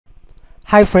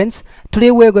Hi friends, today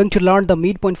we are going to learn the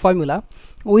midpoint formula.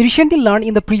 We recently learned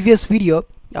in the previous video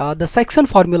the section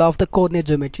formula of the coordinate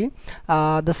geometry.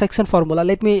 The section formula,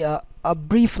 let me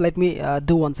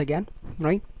do once again,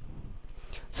 right?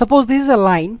 Suppose this is a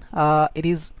line, it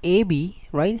is AB,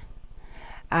 right?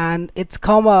 And its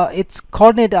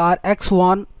coordinate are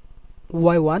x1,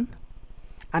 y1,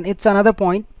 and it's another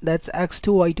point that's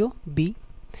x2, y2, b.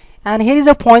 And here is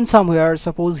a point somewhere,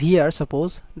 suppose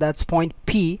that's point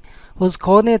P, whose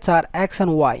coordinates are x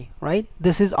and y, right?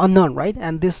 This is unknown, right?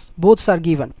 And this both are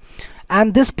given,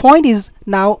 and this point is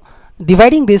now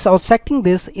dividing this or secting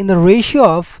this in the ratio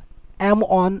of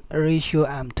m1 ratio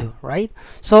m2, right?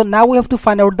 So now we have to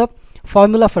find out the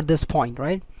formula for this point,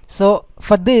 right? So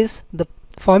for this, the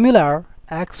formula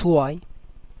xy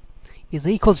is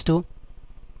equals to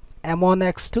m1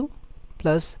 x2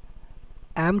 plus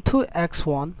m2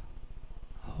 x1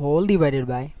 whole divided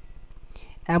by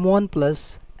m1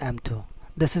 plus m2.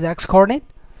 This is x coordinate,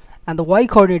 and the y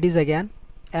coordinate is again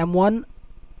m1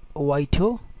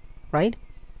 y2, right,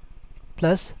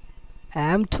 plus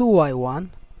m2 y1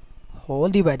 whole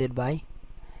divided by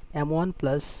m1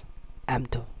 plus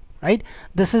m2, right?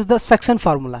 This is the section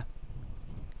formula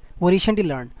we recently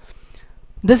learned.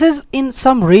 This is in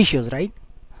some ratios, right?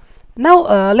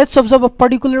 Now let's observe a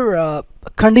particular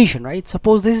condition, right?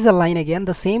 Suppose this is a line, again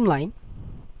the same line.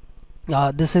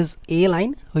 This is A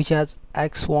line, which has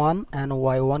x1 and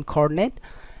y1 coordinate,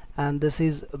 and this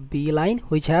is B line,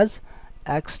 which has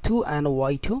x2 and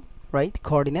y2, right,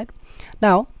 coordinate.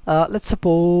 Now let's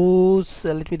suppose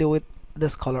let me do with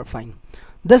this color, fine.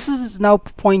 This is now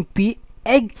point P,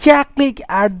 exactly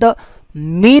at the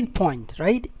midpoint,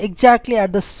 right, exactly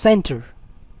at the center.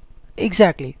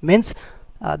 Exactly means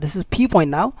this is P point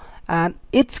now, and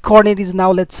its coordinate is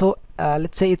now let's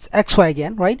say it's xy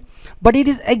again, right? But it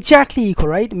is exactly equal,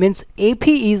 right? Means AP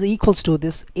is equals to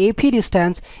this AP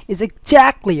distance is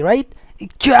exactly, right,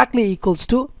 exactly equals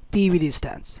to PV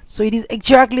distance. So it is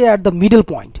exactly at the middle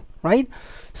point, right?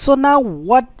 So now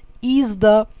what is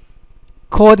the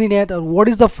coordinate, or what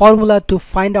is the formula to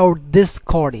find out this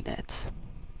coordinates,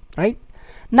 right?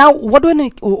 Now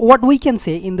what we can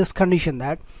say in this condition,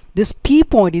 that this P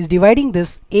point is dividing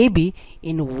this AB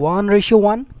in 1 ratio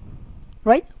 1,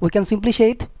 right? We can simply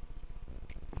say it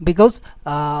because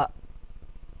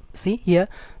see here,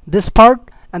 this part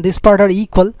and this part are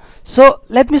equal. So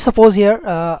let me suppose here,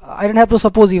 I don't have to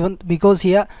suppose even, because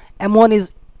here m1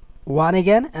 is 1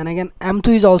 again, and again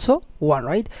m2 is also 1,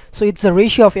 right? So it's a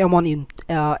ratio of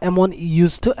m1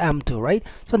 used to m2, right?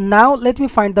 So now let me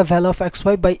find the value of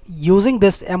xy by using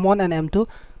this m1 and m2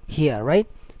 here, right?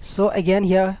 So again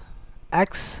here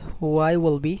xy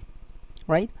will be,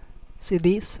 right, see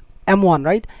this m1,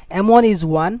 right, m1 is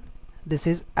 1, this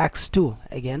is x2,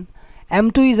 again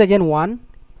m2 is again 1,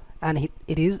 and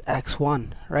it is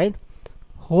x1, right,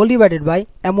 whole divided by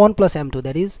m1 plus m2,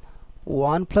 that is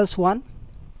 1 plus 1,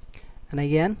 and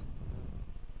again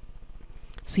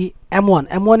see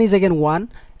m1 is again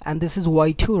 1, and this is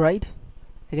y2, right,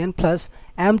 again plus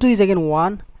m2 is again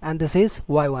 1, and this is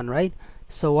y1, right?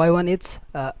 So y1 it's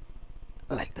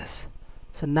like this.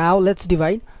 So now let's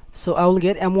divide. So I will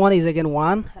get m1 is again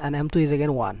 1 and m2 is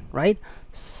again 1, right?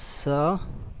 So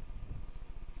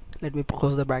let me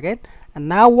close the bracket, and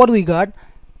now what we got,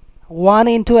 1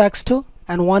 into x2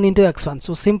 and 1 into x1.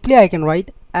 So simply I can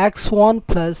write x1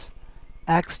 plus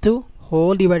x2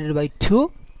 whole divided by 2,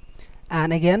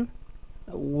 and again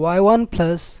y1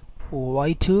 plus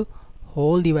y2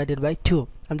 whole divided by 2.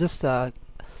 I'm just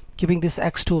keeping this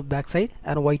x2 backside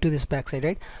and y2 this backside,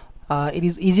 right? It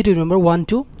is easy to remember 1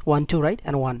 2 1 2, right,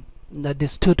 and 1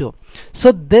 this 2 2.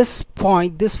 So this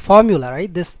point, this formula,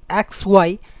 right, this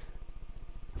xy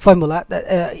formula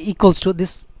that equals to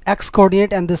this x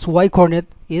coordinate and this y coordinate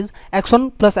is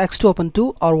x1 plus x2 upon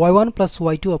 2 or y1 plus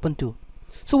y2 upon 2.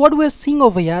 So what we are seeing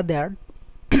over here there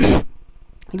let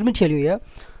me tell you here,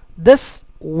 this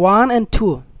 1 and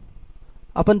 2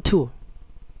 upon 2,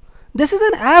 this is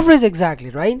an average, exactly,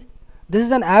 right? This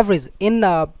is an average in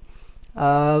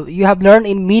you have learned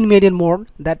in mean median mode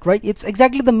that, right, it's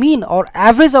exactly the mean or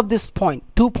average of this point,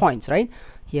 2 points, right?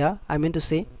 Here I mean to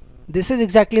say this is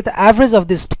exactly the average of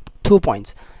these 2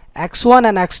 points. x1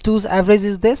 and x2's average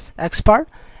is this x part,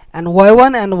 and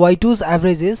y1 and y2's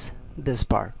average is this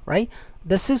part, right?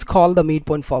 This is called the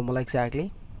midpoint formula,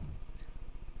 exactly,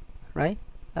 right?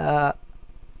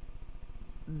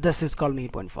 This is called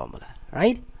midpoint formula,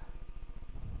 right?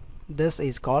 This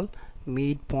is called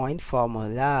midpoint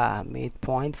formula.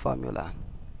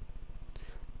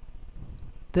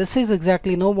 This is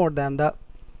exactly no more than the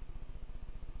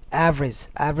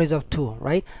average of 2,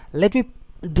 right? Let me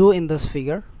do in this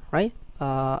figure, right?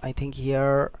 I think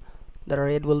here the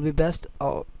red will be best,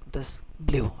 or this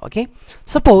blue. Okay,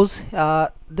 suppose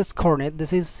this coordinate,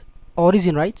 this is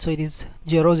origin, right? So it is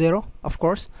 0 0, of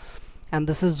course, and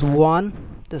this is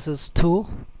 1, this is 2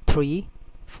 3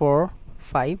 4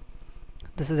 5,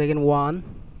 this is again 1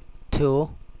 2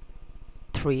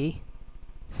 3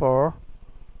 4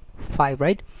 5,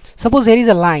 right? Suppose here is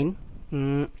a line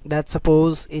that,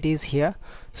 suppose it is here,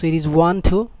 so it is 1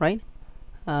 2, right?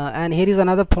 And here is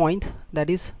another point, that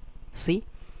is C,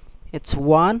 it's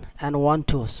 1 and 1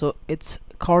 2, so its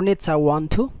coordinates are 1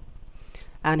 2,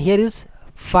 and here is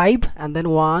 5 and then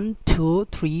 1 2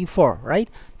 3 4, right?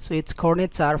 So its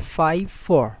coordinates are 5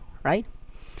 4, right?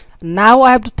 Now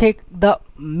I have to take the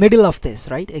middle of this,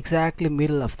 right? Exactly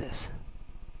middle of this.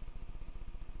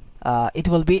 It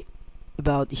will be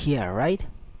about here, right?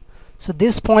 So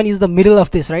this point is the middle of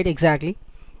this, right? Exactly.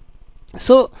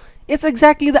 So it's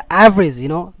exactly the average, you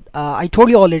know. I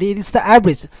told you already, it is the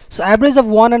average. So average of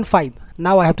 1 and 5.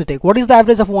 Now I have to take, what is the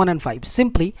average of 1 and 5?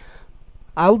 Simply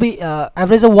I will be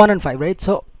average of 1 and 5, right?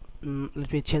 So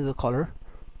let me change the color.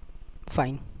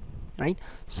 Fine, right?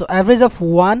 So average of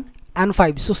 1 and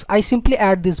 5, so I simply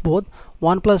add this both.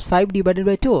 1 plus 5 divided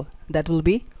by 2, that will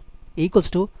be equals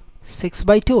to 6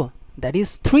 by 2, that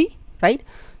is 3, right?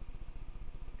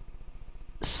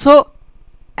 So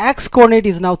x coordinate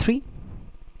is now 3.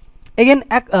 Again,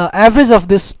 average of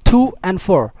this 2 and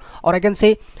 4, or I can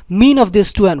say mean of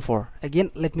this 2 and 4. Again,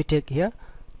 let me take here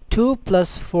 2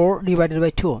 plus 4 divided by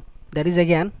 2, that is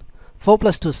again 4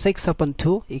 plus 2, 6 upon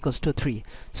 2 equals to 3.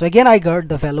 So again I got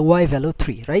the value, y value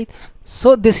 3, right?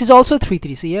 So this is also 3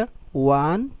 3. See here,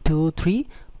 1 2 3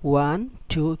 1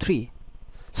 2 3.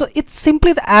 So it's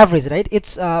simply the average, right?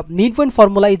 It's midpoint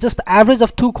formula is just the average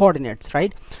of two coordinates,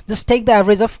 right? Just take the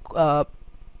average of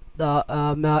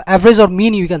the average or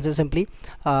mean, you can say simply,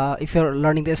 if you're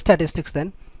learning the statistics,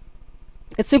 then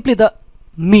it's simply the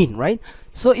mean, right?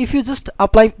 So if you just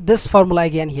apply this formula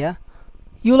again here,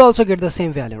 you will also get the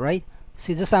same value, right?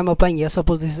 See, just I'm applying here,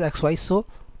 suppose this is xy, so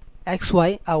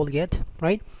xy I will get,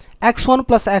 right, x1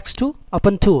 plus x2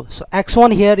 upon 2. So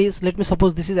x1 here is, let me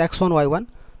suppose this is x1 y1,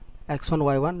 x1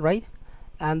 y1, right,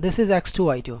 and this is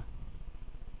x2 y2,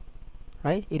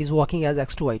 right? It is working as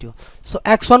x2 y2. So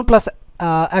x1 plus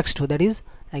x2, that is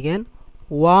again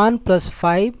 1 plus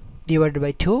 5 divided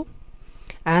by 2,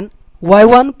 and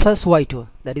y1 plus y2,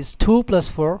 that is 2 plus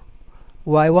 4,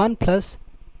 y1 plus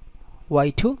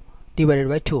y2 divided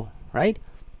by 2, right,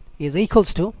 is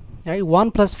equals to, right,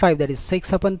 1 plus 5, that is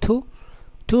 6 upon 2,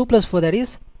 2 plus 4, that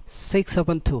is 6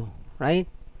 upon 2, right?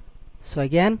 So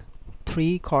again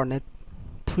 3 coordinate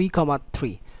 3 comma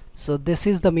 3. So this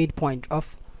is the midpoint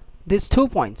of these 2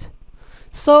 points.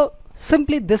 So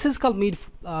simply this is called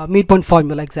midpoint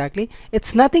formula. Exactly,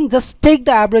 it's nothing, just take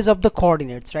the average of the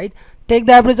coordinates, right? Take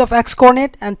the average of x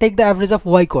coordinate and take the average of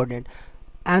y coordinate,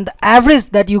 and the average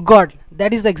that you got,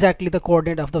 that is exactly the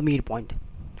coordinate of the midpoint,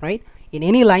 right? In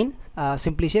any line,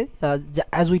 simply say,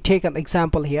 as we take an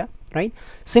example here, right,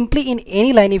 simply in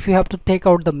any line, if you have to take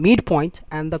out the midpoint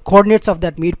and the coordinates of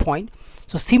that midpoint,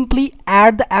 so simply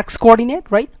add the x coordinate,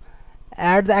 right,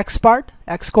 add the x part,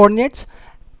 x coordinates,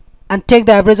 and take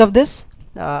the average of this,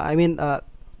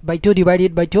 by 2, divide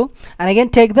it by 2, and again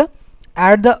take the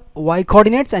add the y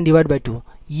coordinates and divide by 2.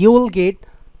 You will get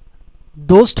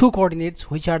those 2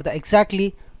 coordinates which are the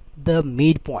exactly the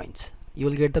midpoints. You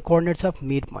will get the coordinates of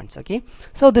midpoints. Okay,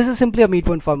 so this is simply a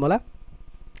midpoint formula.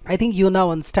 I think you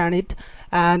now understand it,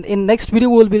 and in next video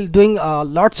we will be doing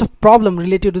lots of problem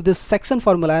related to this section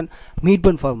formula and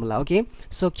midpoint formula. Okay,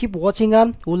 so keep watching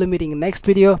on. We'll be meeting in next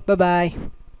video. Bye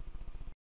bye.